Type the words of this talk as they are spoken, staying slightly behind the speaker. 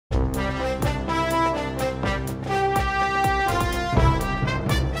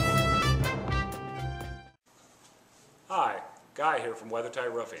Guy here from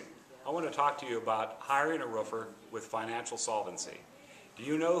Weathertight Roofing. I want to talk to you about hiring a roofer with financial solvency. Do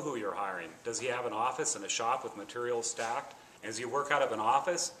you know who you're hiring? Does he have an office and a shop with materials stacked? And does he work out of an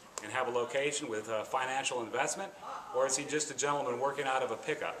office and have a location with a financial investment? Or is he just a gentleman working out of a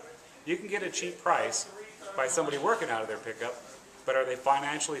pickup? You can get a cheap price by somebody working out of their pickup, but are they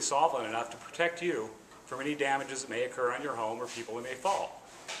financially solvent enough to protect you from any damages that may occur on your home or people that may fall?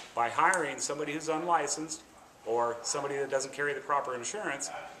 By hiring somebody who's unlicensed or somebody that doesn't carry the proper insurance,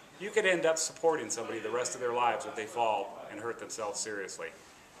 you could end up supporting somebody the rest of their lives if they fall and hurt themselves seriously.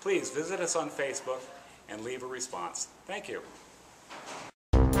 Please visit us on Facebook and leave a response. Thank you.